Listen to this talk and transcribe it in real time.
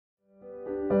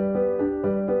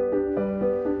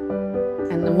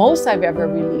The most I've ever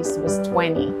released was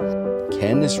 20.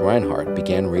 Candace Reinhardt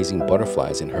began raising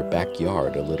butterflies in her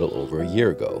backyard a little over a year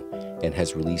ago and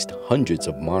has released hundreds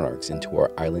of monarchs into our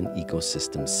island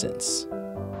ecosystem since.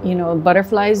 You know,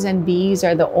 butterflies and bees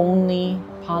are the only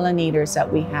pollinators that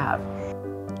we have.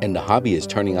 And the hobby is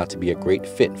turning out to be a great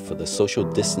fit for the social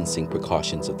distancing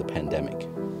precautions of the pandemic.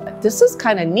 This is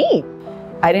kind of neat.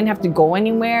 I didn't have to go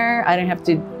anywhere. I didn't have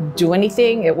to do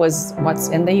anything. It was what's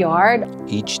in the yard.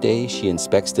 Each day, she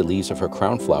inspects the leaves of her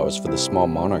crown flowers for the small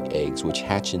monarch eggs, which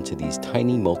hatch into these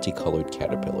tiny multicolored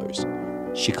caterpillars.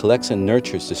 She collects and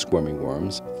nurtures the squirming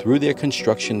worms through their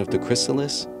construction of the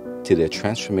chrysalis to their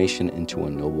transformation into a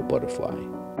noble butterfly.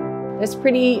 It's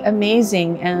pretty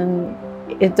amazing, and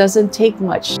it doesn't take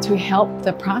much to help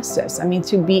the process. I mean,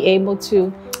 to be able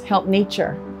to help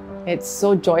nature. It's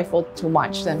so joyful to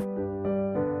watch them.